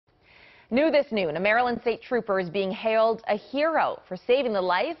New this noon, a Maryland state trooper is being hailed a hero for saving the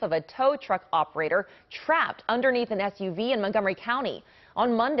life of a tow truck operator trapped underneath an SUV in Montgomery County.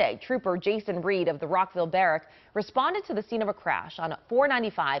 On Monday, Trooper Jason Reed of the Rockville Barrack responded to the scene of a crash on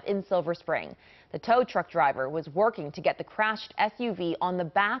 495 in Silver Spring. The tow truck driver was working to get the crashed SUV on the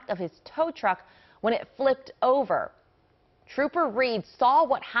back of his tow truck when it flipped over. Trooper Reed saw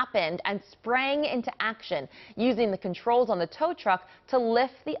what happened and sprang into action, using the controls on the tow truck to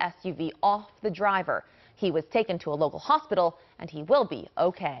lift the SUV off the driver. He was taken to a local hospital and he will be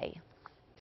okay.